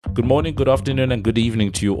Good morning, good afternoon, and good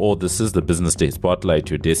evening to you all. This is the Business Day Spotlight,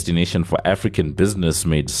 your destination for African business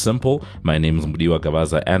made simple. My name is Mudiwa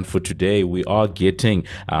Gavaza, and for today, we are getting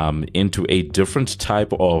into a different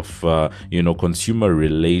type of,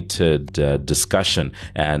 consumer-related discussion,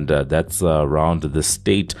 and that's around the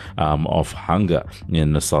state of hunger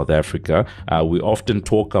in South Africa. We often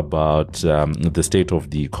talk about the state of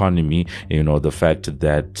the economy, the fact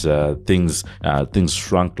that things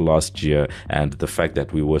shrunk last year, and the fact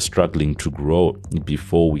that we were struggling to grow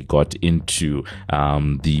before we got into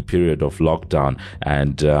the period of lockdown,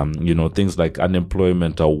 and things like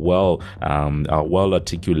unemployment are well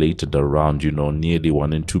articulated around nearly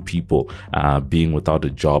 1 in 2 people being without a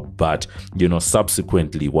job. But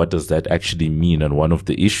subsequently, what does that actually mean? And one of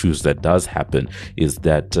the issues that does happen is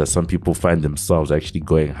that some people find themselves actually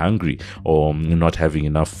going hungry or not having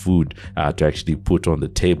enough food to actually put on the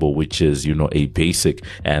table, which is a basic.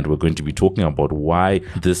 And we're going to be talking about why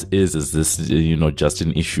this is this just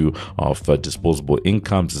an issue of disposable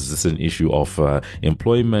incomes? Is this an issue of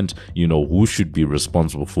employment? Who should be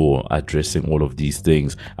responsible for addressing all of these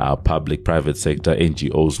things? Public, private sector,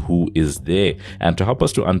 NGOs, who is there? And to help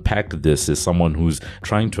us to unpack this is someone who's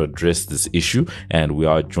trying to address this issue, and we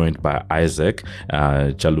are joined by Isaac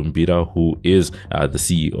Chalumbira, who is the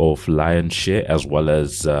CEO of Lionshare, as well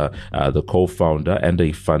as the co-founder and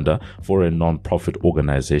a funder for a non-profit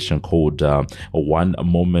organization called One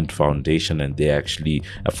Moment Foundation, and they actually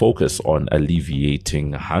focus on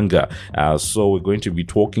alleviating hunger. So we're going to be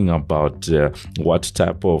talking about what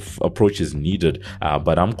type of approach is needed,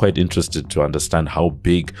 but I'm quite interested to understand how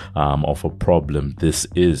big of a problem this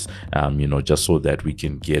is, just so that we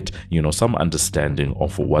can get some understanding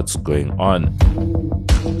of what's going on.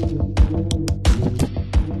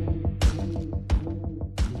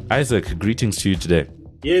 Isaac, greetings to you today.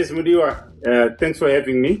 Yes, Mudiwa. Thanks for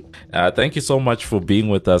having me. Thank you so much for being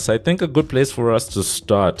with us. I think a good place for us to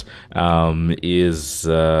start is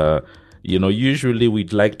usually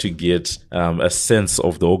we'd like to get a sense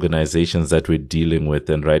of the organizations that we're dealing with,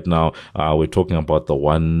 and right now we're talking about the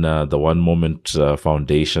One Moment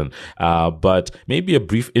Foundation. But maybe a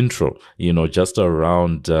brief intro, just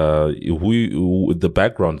around the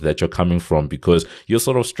background that you're coming from, because you're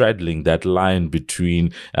sort of straddling that line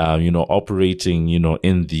between operating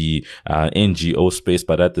in the NGO space,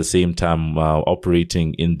 but at the same time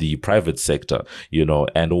operating in the private sector,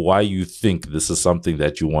 and why you think this is something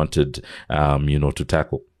that you wanted to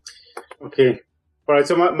tackle. Okay. All right.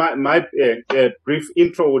 So my brief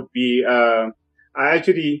intro would be, I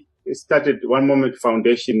actually started One Moment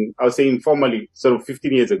Foundation, I would say informally, sort of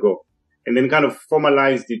 15 years ago, and then kind of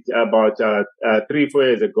formalized it about 3-4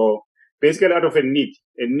 years ago, basically out of a need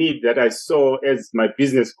that I saw as my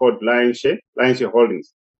business called Lionshare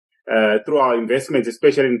Holdings. Through our investments,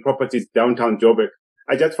 especially in properties downtown Joburg,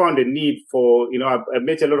 I just found a need for, I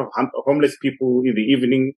met a lot of homeless people in the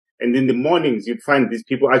evening, and in the mornings you'd find these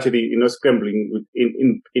people actually, scrambling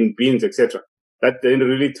in bins, etc. That then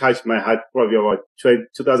really touched my heart, probably about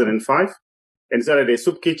 2005, and started a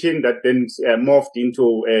soup kitchen that then morphed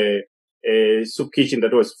into a soup kitchen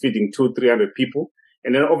that was feeding 200-300 people.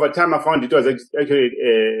 And then over time, I found it was actually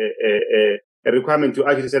a requirement to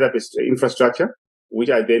actually set up a infrastructure,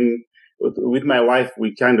 which I then, with my wife,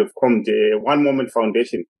 we kind of formed a One Moment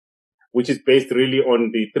Foundation, which is based really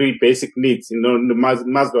on the 3 basic needs, the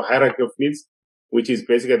Maslow hierarchy of needs, which is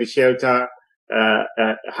basically shelter,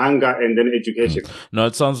 hunger, and then education. No,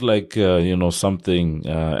 it sounds like something,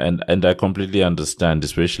 and I completely understand,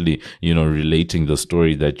 especially relating the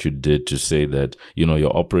story that you did to say that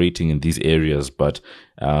you're operating in these areas, but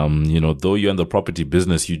though you're in the property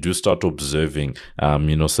business, you do start observing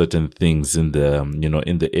certain things in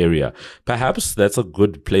the area. Perhaps that's a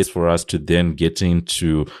good place for us to then get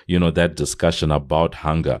into that discussion about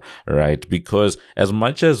hunger, right? Because as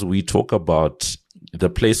much as we talk about the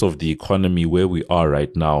place of the economy where we are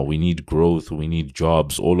right now, we need growth, we need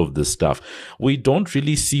jobs, all of this stuff. We don't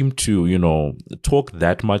really seem to, talk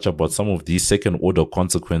that much about some of these second order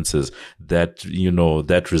consequences that,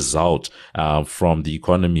 that result from the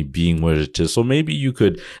economy being where it is. So maybe you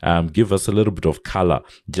could give us a little bit of color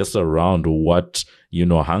just around what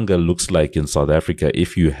hunger looks like in South Africa,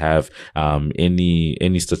 if you have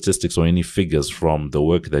any statistics or any figures from the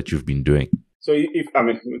work that you've been doing. So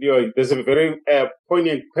there's a very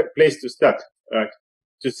poignant place to start, right?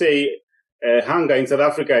 To say hunger in South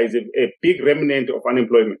Africa is a big remnant of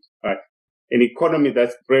unemployment, right? An economy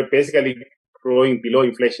that's basically growing below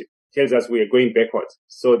inflation tells us we are going backwards.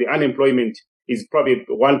 So the unemployment is probably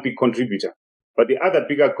one big contributor. But the other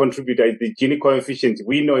bigger contributor is the Gini coefficient.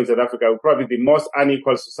 We know in South Africa, we're probably the most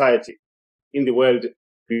unequal society in the world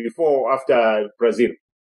before or after Brazil.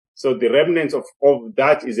 So the remnants of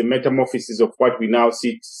that is a metamorphosis of what we now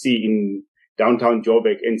see in downtown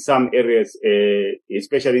Joburg and some areas,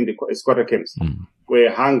 especially in the squatter camps,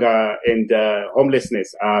 where hunger and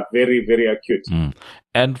homelessness are very, very acute.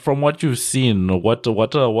 And from what you've seen, what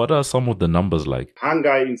are some of the numbers like?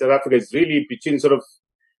 Hunger in South Africa is really between sort of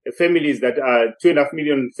families that are 2.5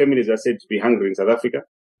 million families are said to be hungry in South Africa,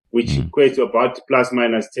 which equates to about plus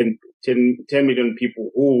minus 10 million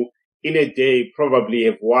people who in a day probably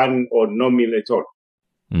have one or no meal at all.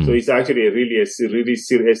 So it's actually a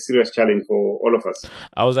serious challenge for all of us.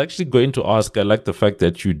 I was actually going to ask, I like the fact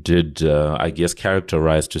that you did, I guess,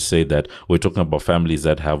 characterize to say that we're talking about families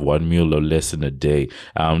that have one meal or less in a day,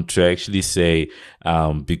 to actually say,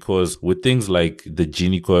 because with things like the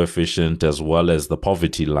Gini coefficient as well as the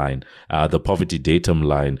poverty line, the poverty datum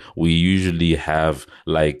line, we usually have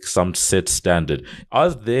like some set standard.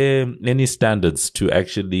 Are there any standards to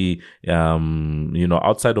actually,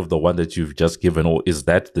 outside of the one that you've just given, or is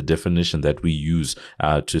that the definition that we use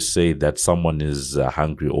to say that someone is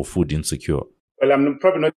hungry or food insecure? Well, I'm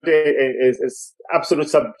probably not a absolute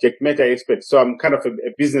subject matter expert, so I'm kind of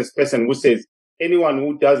a business person who says anyone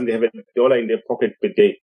who doesn't have $1 in their pocket per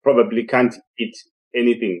day probably can't eat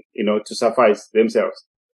anything, to suffice themselves.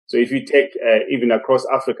 So if you take even across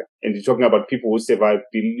Africa, and you're talking about people who survive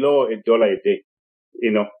below $1 a day,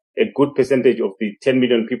 a good percentage of the 10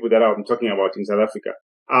 million people that I'm talking about in South Africa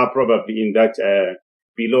are probably in that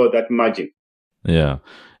below that margin.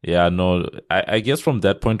 No, I guess from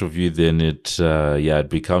that point of view, then it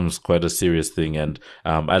becomes quite a serious thing. And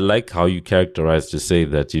I like how you characterize to say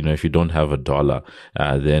that, if you don't have $1,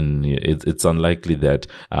 then it's unlikely that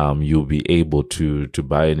you'll be able to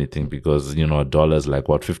buy anything, because, $1 is like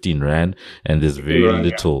 15 rand, and there's very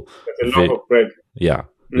little. Yeah. That's a lot of bread. Yeah.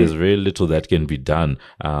 There's very little that can be done,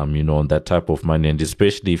 on that type of money. And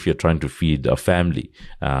especially if you're trying to feed a family,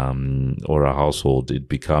 or a household, it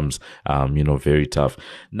becomes, very tough.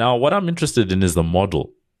 Now, what I'm interested in is the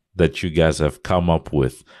model that you guys have come up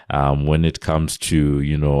with, when it comes to,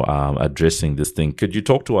 addressing this thing. Could you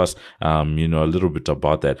talk to us, a little bit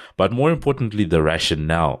about that? But more importantly, the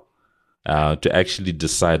rationale, to actually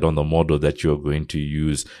decide on the model that you're going to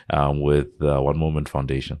use, with One Moment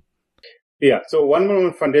Foundation. Yeah. So One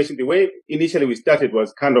Moment Foundation, the way initially we started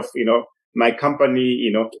was kind of, my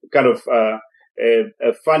company, kind of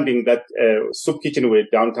funding that soup kitchen with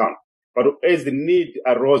downtown. But as the need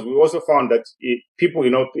arose, we also found that people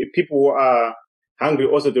who are hungry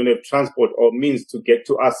also don't have transport or means to get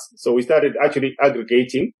to us. So we started actually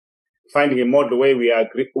aggregating, finding a model where we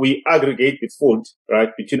aggregate the food, right,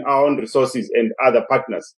 between our own resources and other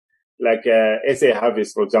partners, like SA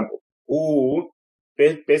Harvest, for example, who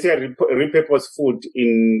basically repurpose food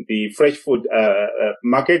in the fresh food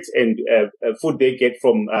markets and food they get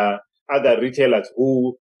from other retailers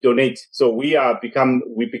who donate. So we become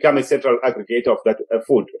a central aggregator of that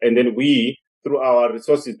food, and then we, through our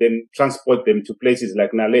resources, then transport them to places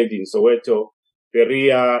like Naledi, Soweto,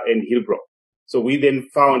 Berea, and Hillbrow. So we then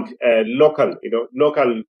found local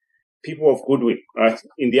people of goodwill, right,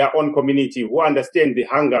 in their own community who understand the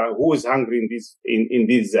hunger, who is hungry in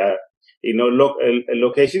these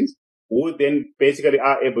locations, who then basically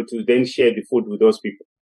are able to then share the food with those people.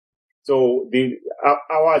 So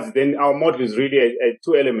our model is really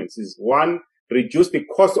two elements. Is one, reduce the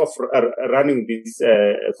cost of running this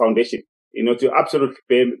foundation, to absolute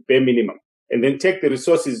bare minimum, and then take the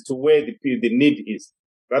resources to where the need is,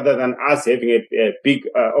 rather than us having a big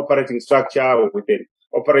operating structure with an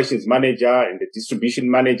operations manager and the distribution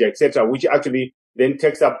manager, etc., which actually then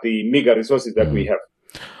takes up the meager resources that we have.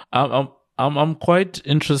 I'm quite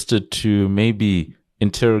interested to maybe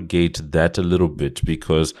interrogate that a little bit,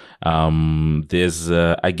 because there's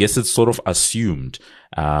I guess it's sort of assumed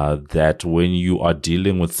that when you are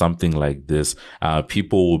dealing with something like this,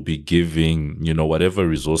 people will be giving, whatever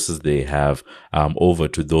resources they have over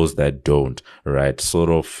to those that don't, right? Sort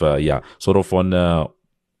of on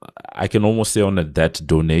I can almost say on that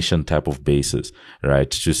donation type of basis, right?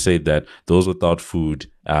 To say that those without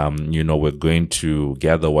food, we're going to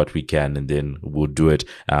gather what we can and then we'll do it.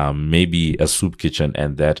 Maybe a soup kitchen,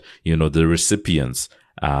 and that, the recipients,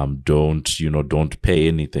 don't pay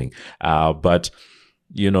anything. But,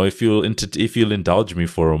 if you'll indulge me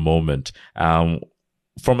for a moment, from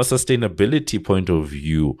a sustainability point of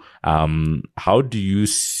view, how do you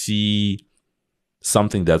see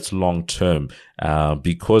something that's long term,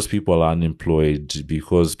 because people are unemployed,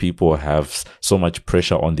 because people have so much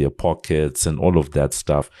pressure on their pockets and all of that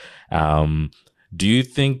stuff? Do you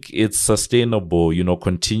think it's sustainable,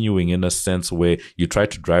 continuing in a sense where you try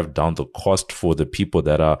to drive down the cost for the people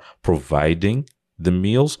that are providing the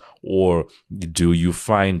meals, or do you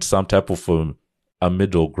find some type of a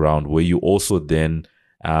middle ground where you also then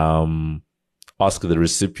ask the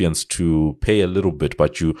recipients to pay a little bit,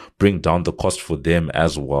 but you bring down the cost for them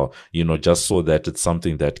as well, just so that it's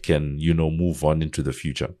something that can, move on into the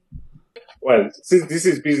future? Well, since this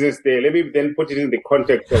is Business Day, let me then put it in the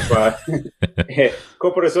context of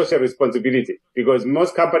corporate social responsibility, because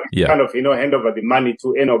most companies kind of, hand over the money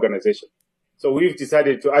to an organization. So we've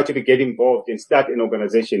decided to actually get involved and start an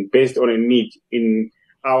organization based on a need in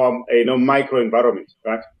our, micro environment,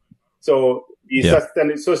 right? So the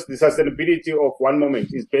sustainability of One Moment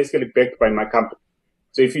is basically backed by my company.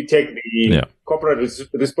 So if you take the corporate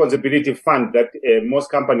responsibility fund that most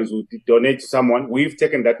companies would donate to someone, we've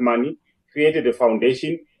taken that money, created a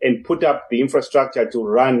foundation, and put up the infrastructure to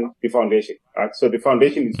run the foundation. Right? So the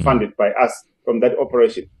foundation is funded by us from that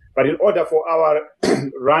operation. But in order for our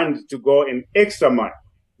run to go an extra mile,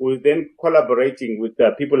 we're then collaborating with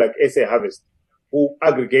people like SA Harvest, who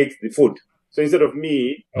aggregate the food. So instead of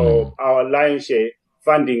me or our lion's share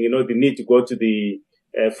funding, the need to go to the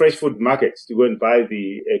fresh food markets to go and buy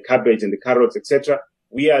the cabbage and the carrots, etc.,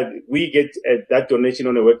 we get that donation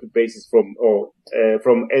on a weekly basis from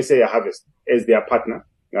SA Harvest as their partner,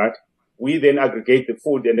 right? We then aggregate the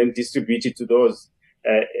food and then distribute it to those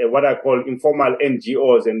what I call informal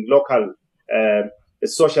NGOs and local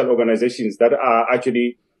social organizations that are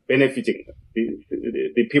actually benefiting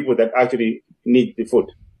the people that actually need the food.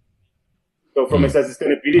 So from a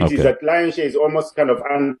sustainability, that lion's share is almost kind of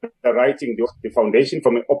underwriting the foundation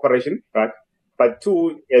from an operation, right? But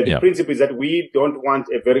two, the principle is that we don't want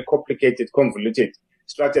a very complicated, convoluted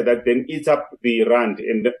structure that then eats up the rand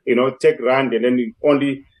and, take rand and then we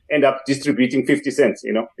only end up distributing 50 cents,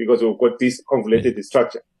 because we've got this convoluted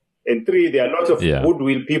structure. And three, there are lots of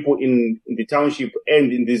goodwill people in the township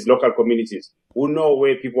and in these local communities who know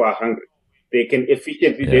where people are hungry. They can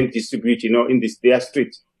efficiently then distribute, in their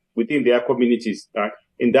streets, within their communities. Right?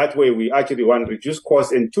 In that way, we actually, one, reduce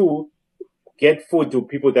costs, and two, get food to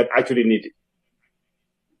people that actually need it.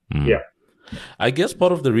 Yeah. I guess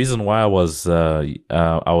part of the reason why I was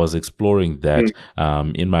exploring that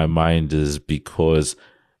in my mind is because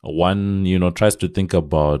one, tries to think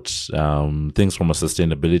about things from a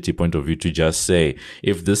sustainability point of view, to just say,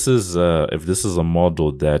 if this is a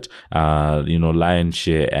model that Lion's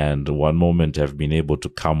Share and One Moment have been able to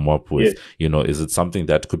come up with, is it something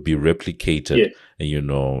that could be replicated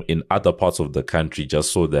in other parts of the country,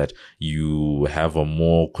 just so that you have a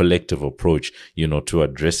more collective approach, to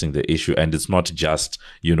addressing the issue. And it's not just,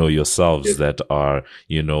 yourselves that are,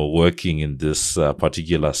 working in this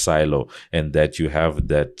particular silo, and that you have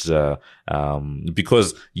that,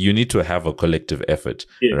 because you need to have a collective effort,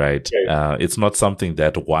 right? It's not something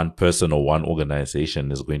that one person or one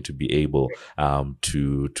organization is going to be able,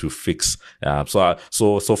 to fix.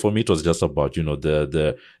 So for me, it was just about,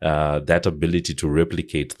 that ability to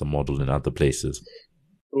replicate the model in other places.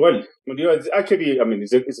 Well, it's actually,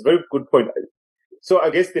 it's a very good point. So I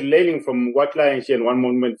guess the learning from what Lion's Share and One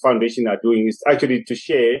Moment Foundation are doing is actually to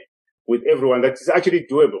share with everyone that it's actually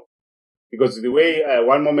doable. Because the way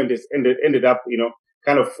One Moment has ended up,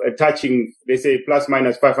 kind of touching, they say, plus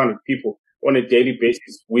minus 500 people on a daily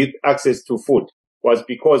basis with access to food, was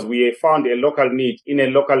because we found a local need in a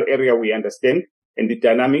local area we understand and the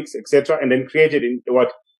dynamics, etc., and then created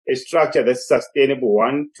a structure that's sustainable.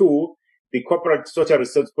 One, two, the corporate social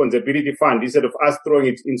responsibility fund, instead of us throwing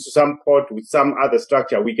it into some pot with some other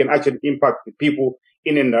structure, we can actually impact the people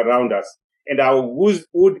in and around us. And I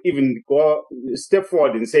would even go step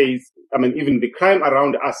forward and say, even the crime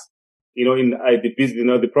around us, in the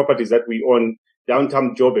business, the properties that we own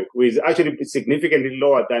downtown Joburg, is actually significantly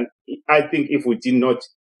lower than I think if we did not,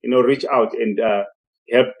 reach out and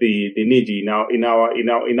help the needy now in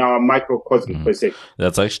our microcosm per se.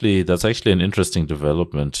 That's actually an interesting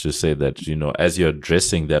development, to say that, as you're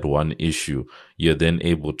addressing that one issue, you're then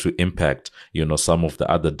able to impact, some of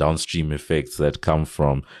the other downstream effects that come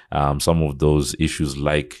from some of those issues,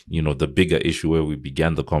 like, the bigger issue where we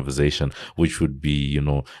began the conversation, which would be,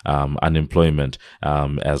 unemployment,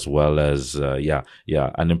 as well as,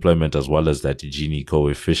 unemployment, as well as that Gini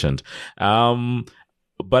coefficient.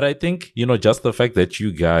 But I think, just the fact that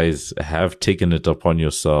you guys have taken it upon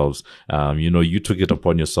yourselves, you took it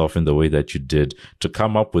upon yourself in the way that you did to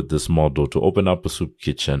come up with this model, to open up a soup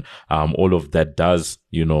kitchen, all of that does,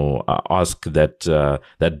 ask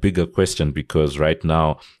that bigger question, because right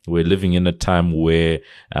now we're living in a time where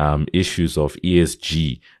issues of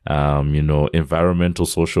ESG, environmental,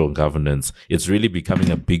 social governance, it's really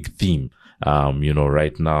becoming a big theme.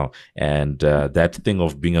 right now. And that thing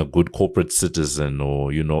of being a good corporate citizen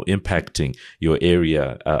or, impacting your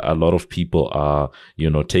area, a lot of people are,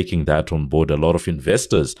 taking that on board. A lot of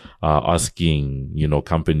investors are asking,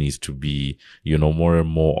 companies to be, more and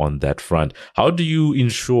more on that front. How do you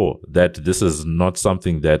ensure that this is not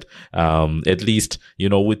something that, at least,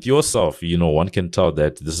 with yourself, one can tell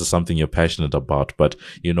that this is something you're passionate about, but,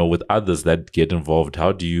 with others that get involved,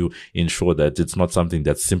 how do you ensure that it's not something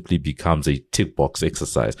that simply becomes a tick box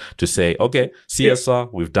exercise to say, okay, CSR,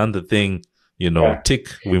 we've done the thing, tick,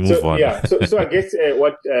 we move on. So I guess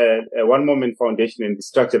what One Moment Foundation and the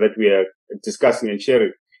structure that we are discussing and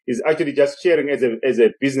sharing is actually just sharing as a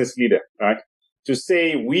business leader, right? To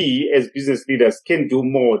say we as business leaders can do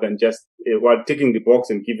more than just while ticking the box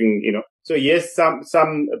and giving, So yes,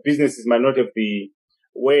 some businesses might not have the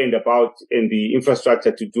way and about and the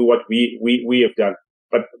infrastructure to do what we have done.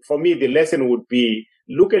 But for me, the lesson would be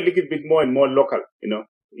look a little bit more and more local,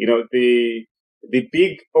 the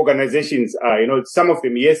big organizations are, some of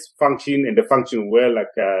them, yes, function and they function well, like,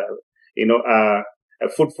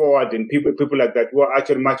 Foot Forward and people like that who are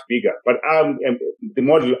actually much bigger. But the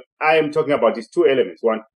model I am talking about is two elements.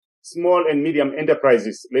 One, small and medium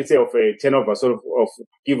enterprises, let's say of a turnover sort of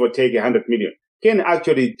give or take 100 million, can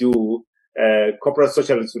actually do corporate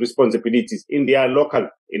social responsibilities in their local,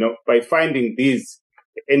 by finding these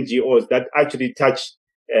NGOs that actually touch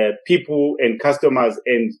people and customers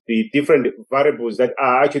and the different variables that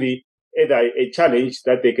are actually either a challenge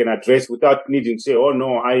that they can address without needing to say, oh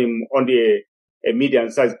no, I'm only a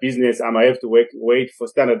medium-sized business. I might have to wait for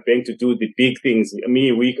Standard Bank to do the big things.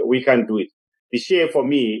 We can't do it. The share for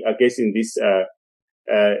me, I guess, in this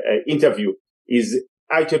interview is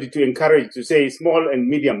actually to encourage, to say small and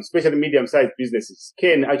medium, especially medium-sized businesses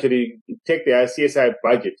can actually take their CSI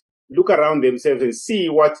budget, look around themselves and see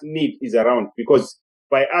what need is around. Because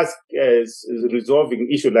by us resolving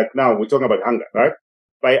issue like now, we're talking about hunger, right?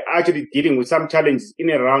 By actually dealing with some challenges in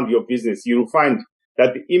and around your business, you'll find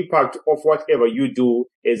that the impact of whatever you do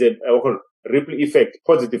is a ripple effect,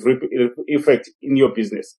 positive ripple effect in your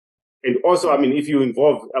business. And also, if you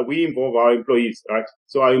involve, we involve our employees, right?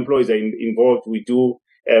 So our employees are involved. We do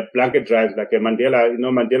blanket drives like a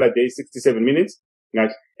Mandela Day, 67 minutes,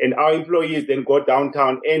 right? And our employees then go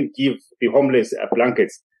downtown and give the homeless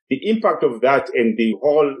blankets. The impact of that and the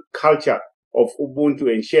whole culture of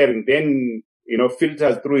Ubuntu and sharing then,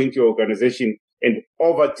 filters through into your organization. And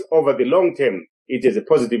over the long term, it has a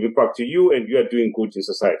positive impact to you and you are doing good in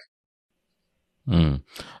society.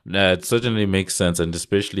 It certainly makes sense, and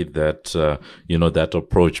especially that that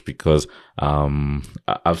approach, because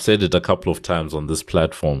I've said it a couple of times on this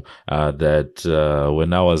platform that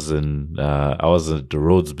when I was at the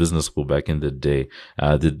Rhodes Business School back in the day,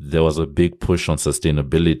 there was a big push on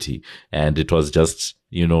sustainability, and it was just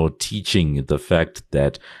teaching the fact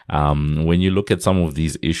that when you look at some of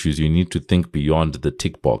these issues, you need to think beyond the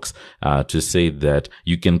tick box to say that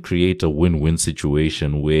you can create a win-win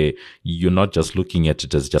situation where you're not just looking at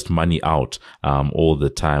it as just money out all the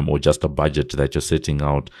time, or just a budget that you're setting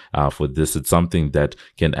out for this. It's something that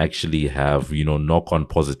can actually have knock-on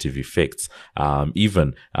positive effects,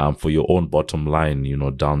 even for your own bottom line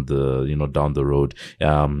down the road.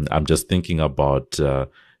 I'm just thinking about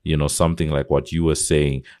something like what you were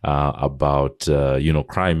saying about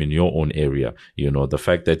crime in your own area. The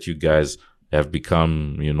fact that you guys have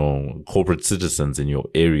become, corporate citizens in your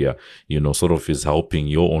area, sort of is helping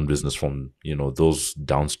your own business from, those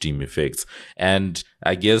downstream effects. And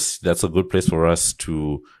I guess that's a good place for us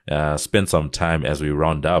to spend some time as we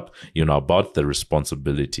round up, about the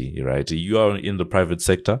responsibility, right? You are in the private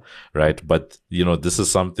sector, right? But, this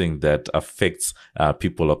is something that affects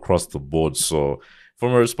people across the board. So,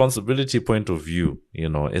 from a responsibility point of view,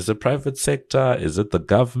 is the private sector, is it the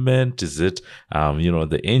government, is it,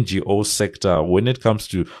 the NGO sector, when it comes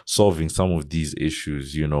to solving some of these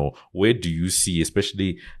issues, where do you see,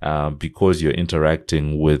 especially because you're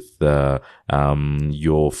interacting with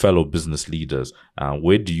your fellow business leaders,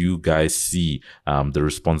 where do you guys see the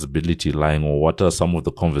responsibility lying, or what are some of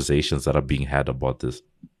the conversations that are being had about this?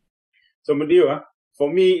 So, Mudiwa, for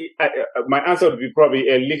me, my answer would be probably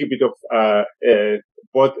a little bit of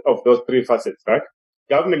both of those three facets, right?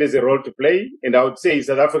 Government has a role to play, and I would say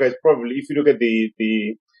South Africa is probably, if you look at the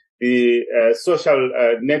social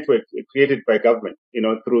network created by government,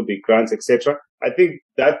 through the grants, etc. I think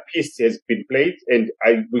that piece has been played, and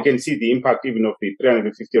we can see the impact even of the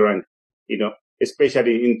 350 rand,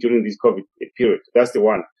 especially during this COVID period. That's the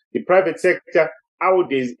one. The private sector, I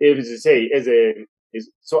would say,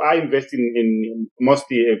 so I invest in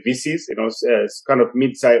mostly VCs, kind of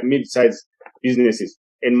mid-size businesses.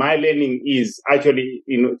 And my learning is actually,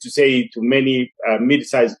 to say to many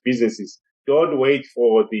mid-sized businesses, don't wait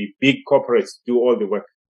for the big corporates to do all the work,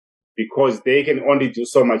 because they can only do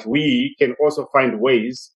so much. We can also find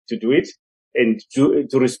ways to do it and to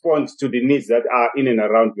respond to the needs that are in and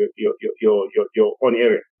around your own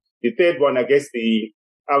area. The third one, I guess,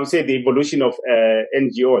 I would say the evolution of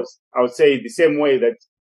NGOs. I would say the same way that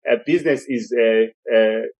business is,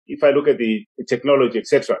 if I look at the technology,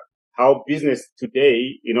 etc., how business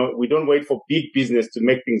today, we don't wait for big business to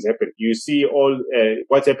make things happen. You see all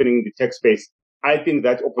what's happening in the tech space. I think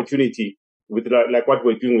that opportunity with like what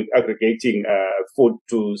we're doing with aggregating food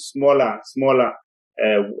to smaller,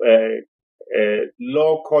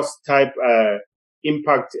 low cost type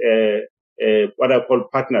impact, what I call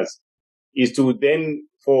partners, is to then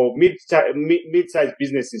for mid-sized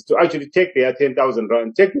businesses to actually take their 10,000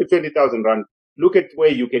 rand, take the 20,000 rand, look at where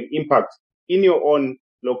you can impact in your own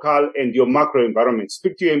local and your macro environment.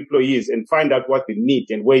 Speak to your employees and find out what they need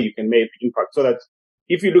and where you can make impact. So that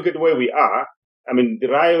if you look at where we are, I mean, the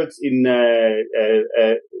riots in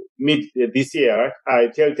mid this year are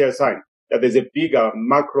a telltale sign that there's a bigger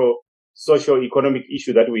macro socio-economic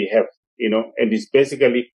issue that we have, and it's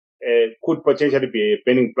basically could potentially be a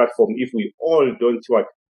burning platform if we all don't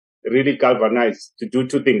really galvanize to do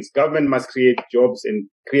two things. Government must create jobs and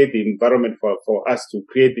create the environment for us to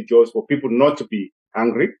create the jobs for people not to be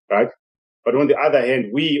hungry, right? But on the other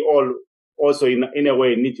hand, we all also in a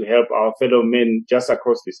way need to help our fellow men just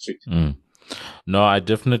across the street. No, I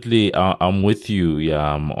definitely, I'm with you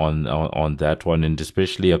on that one, and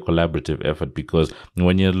especially a collaborative effort, because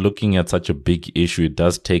when you're looking at such a big issue, it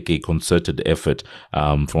does take a concerted effort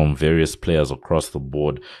from various players across the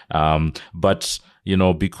board. But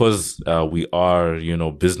because we are,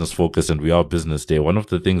 business focused and we are Business Day, one of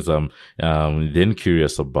the things I'm then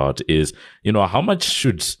curious about is, how much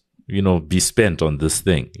should be spent on this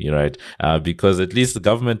thing, right? Because at least the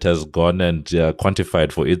government has gone and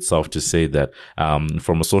quantified for itself to say that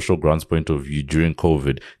from a social grants point of view, during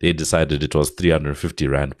COVID, they decided it was 350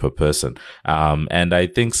 Rand per person. And I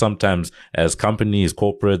think sometimes as companies,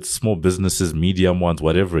 corporates, small businesses, medium ones,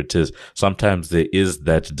 whatever it is, sometimes there is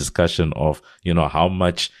that discussion of, how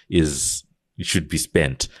much should be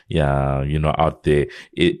spent, out there.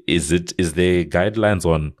 Is there guidelines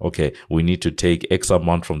on, okay, we need to take X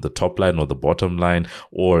amount from the top line or the bottom line,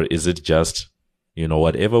 or is it just,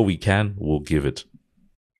 whatever we can, we'll give it?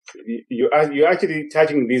 You're actually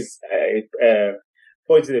touching these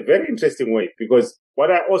points in a very interesting way, because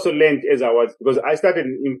what I also learned because I started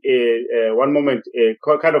in one moment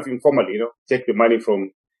kind of informally, take the money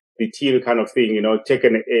from the till kind of thing,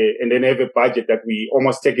 and then have a budget that we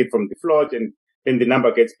almost take it from the float, and then the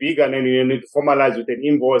number gets bigger, and then you need to formalize with an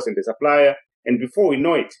invoice and the supplier, and before we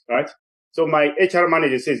know it, right? So my HR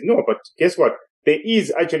manager says, no, but guess what? There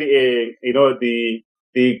is actually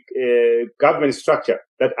the government structure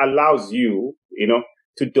that allows you,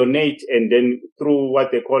 to donate, and then through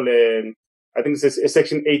what they call I think it's a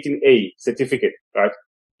Section 18A certificate, right?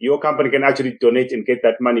 Your company can actually donate and get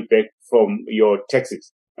that money back from your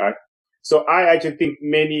taxes. Right? So I actually think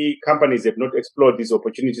many companies have not explored this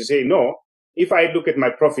opportunity to say, no, if I look at my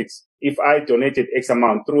profits, if I donated X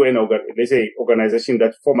amount through an organization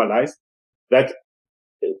that formalized, that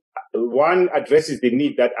one addresses the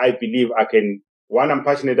need that I believe I'm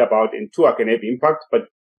passionate about, and two, I can have impact. But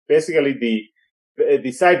basically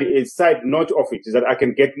the side note of it is that I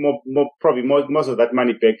can get probably most of that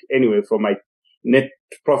money back anyway from my net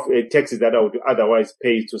profit taxes that I would otherwise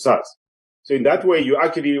pay to SARS. So in that way, you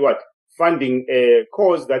actually funding a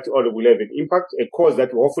cause that will have an impact, a cause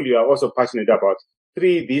that hopefully you are also passionate about.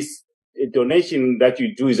 3, this donation that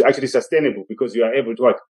you do is actually sustainable because you are able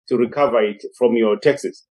to recover it from your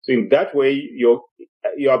taxes. So in that way, your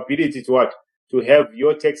ability to have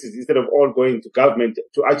your taxes, instead of all going to government,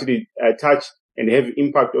 to actually touch and have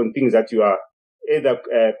impact on things that you are either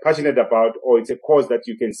passionate about, or it's a cause that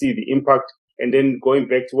you can see the impact. And then going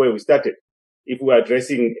back to where we started, if we're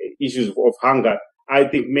addressing issues of hunger, I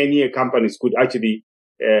think many companies could actually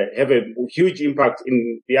have a huge impact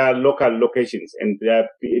in their local locations and their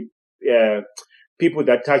people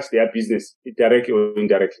that touch their business directly or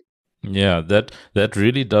indirectly. Yeah, that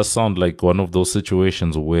really does sound like one of those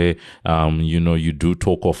situations where, you do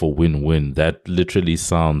talk of a win-win. That literally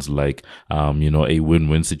sounds like, a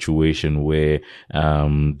win-win situation where,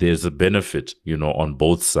 there's a benefit, on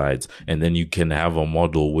both sides. And then you can have a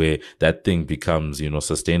model where that thing becomes,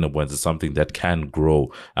 sustainable, and it's something that can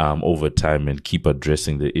grow, over time and keep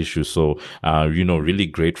addressing the issue. So, really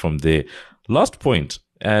great from there. Last point.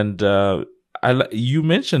 And, you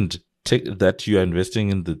mentioned that you are investing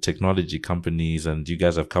in the technology companies, and you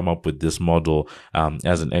guys have come up with this model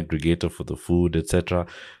as an aggregator for the food, etc.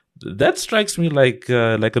 That strikes me like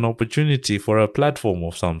an opportunity for a platform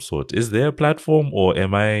of some sort. Is there a platform, or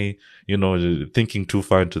am I, thinking too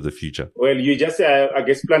far into the future? Well, you just, I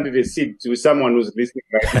guess, planted a seed to someone who's listening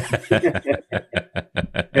right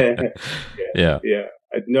now. Yeah.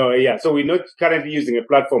 No, yeah. So we're not currently using a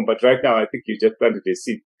platform, but right now I think you just planted a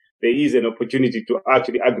seed. There is an opportunity to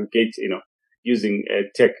actually aggregate, using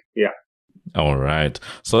tech. Yeah. All right.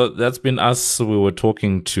 So that's been us. We were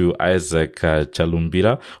talking to Isaac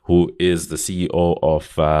Chalumbira, who is the CEO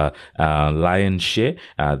of Lionshare.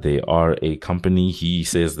 They are a company. He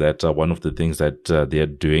says that one of the things that they're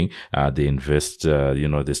doing, they invest,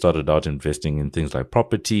 they started out investing in things like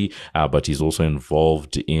property, but he's also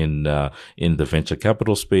involved in the venture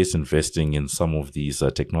capital space, investing in some of these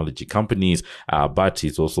technology companies, but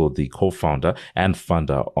he's also the co-founder and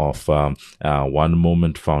funder of One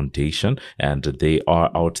Moment Foundation. And they are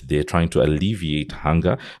out there trying to alleviate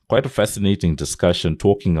hunger. Quite a fascinating discussion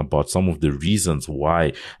talking about some of the reasons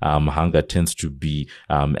why hunger tends to be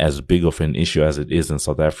as big of an issue as it is in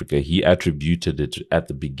South Africa. He attributed it at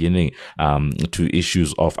the beginning to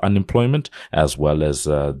issues of unemployment, as well as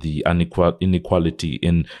the inequality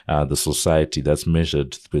in the society that's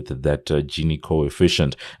measured with that Gini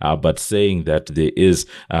coefficient, but saying that there is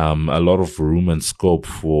a lot of room and scope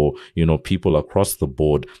for people across the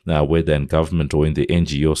board, whether in government or in the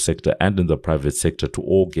NGO sector and in the private sector, to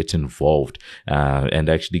all get involved and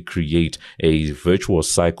actually create a virtuous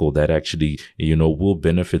cycle that actually will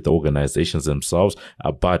benefit the organizations themselves,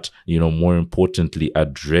 but more importantly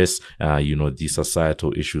address these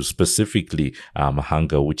societal issues, specifically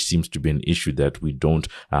hunger, which seems to be an issue that we don't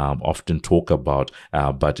often talk about,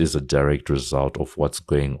 but is a direct result of what's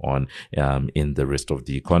going on in the rest of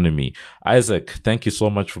the economy. Isaac, thank you so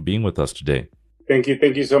much for being with us today. Thank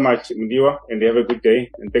you so much, Mudiwa, and have a good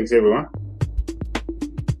day, and thanks everyone.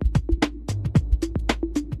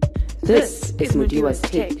 This is Mudiwa's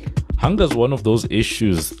Take. Hunger is one of those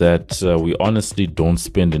issues that we honestly don't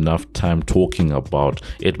spend enough time talking about.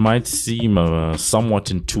 It might seem somewhat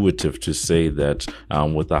intuitive to say that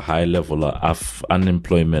with a high level of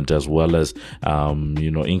unemployment, as well as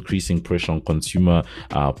increasing pressure on consumer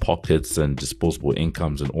pockets and disposable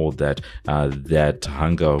incomes and all that, that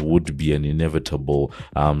hunger would be an inevitable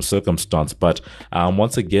circumstance. But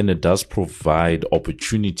once again, it does provide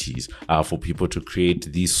opportunities for people to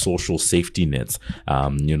create these social safety nets,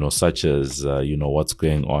 such as what's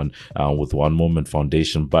going on with One Moment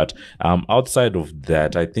Foundation. But outside of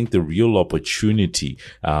that, I think the real opportunity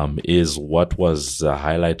is what was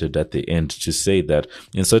highlighted at the end, to say that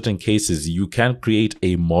in certain cases you can create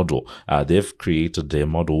a model. They've created a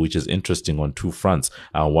model which is interesting on two fronts.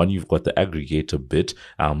 One, you've got the aggregator bit,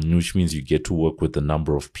 which means you get to work with a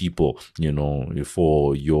number of people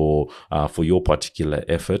for your particular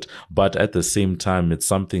effort, but at the same time it's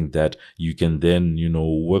something that you can then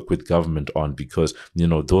work with government on, because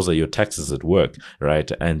those are your taxes at work,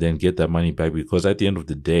 right? And then get that money back, because at the end of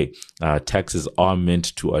the day, taxes are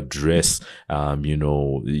meant to address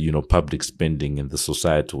public spending and the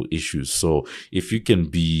societal issues. So if you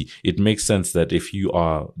can it makes sense that if you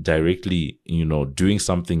are directly doing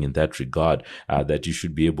something in that regard, that you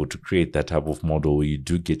should be able to create that type of model where you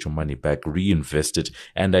do get your money back, reinvest it,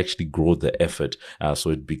 and actually grow the effort,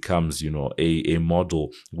 so it becomes a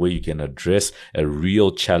model where you can address a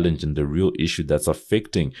real challenge and the real issue that's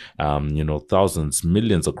affecting thousands,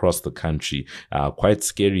 millions across the country. Quite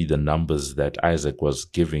scary, the numbers that Isaac was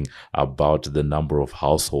giving about the number of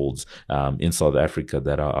households in South Africa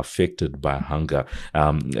that are affected by hunger,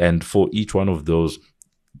 and for each one of those,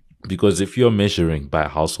 because if you're measuring by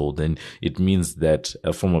household, then it means that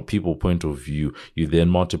from a people point of view, you then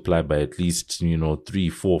multiply by at least 3,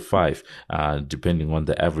 4, 5, depending on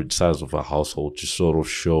the average size of a household, to sort of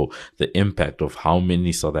show the impact of how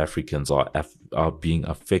many South Africans are being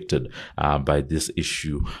affected by this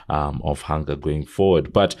issue of hunger going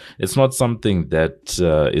forward. But it's not something that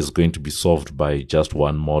is going to be solved by just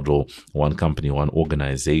one model, one company, one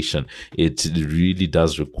organization. It really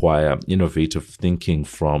does require innovative thinking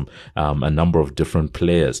from a number of different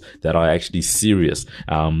players that are actually serious.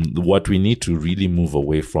 What we need to really move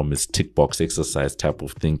away from is tick box exercise type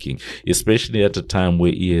of thinking, especially at a time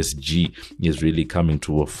where ESG is really coming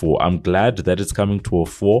to a fore. I'm glad that it's coming to a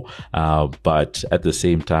fore, but at the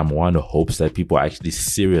same time, one hopes that people are actually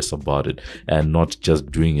serious about it and not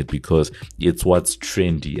just doing it because it's what's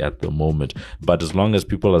trendy at the moment. But as long as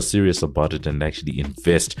people are serious about it and actually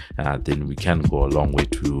invest, then we can go a long way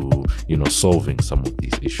to solving some of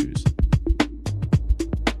these issues.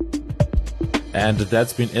 And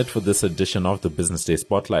that's been it for this edition of the Business Day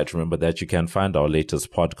Spotlight. Remember that you can find our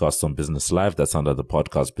latest podcast on Business Live. That's under the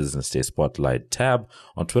podcast Business Day Spotlight tab.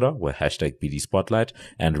 On Twitter, we're #BD Spotlight.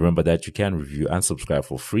 And remember that you can review and subscribe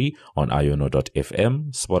for free on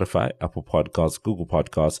iono.fm, Spotify, Apple Podcasts, Google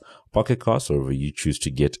Podcasts, Pocket Casts, or wherever you choose to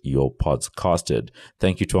get your pods casted.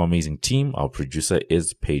 Thank you to our amazing team. Our producer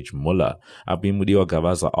is Paige Muller. I've been Mudiwa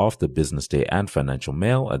Gavaza of the Business Day and Financial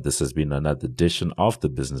Mail. And this has been another edition of the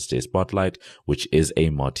Business Day Spotlight, which is a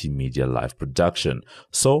multimedia live production.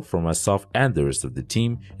 So from myself and the rest of the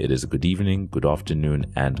team, it is a good evening, good afternoon,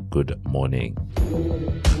 and good morning.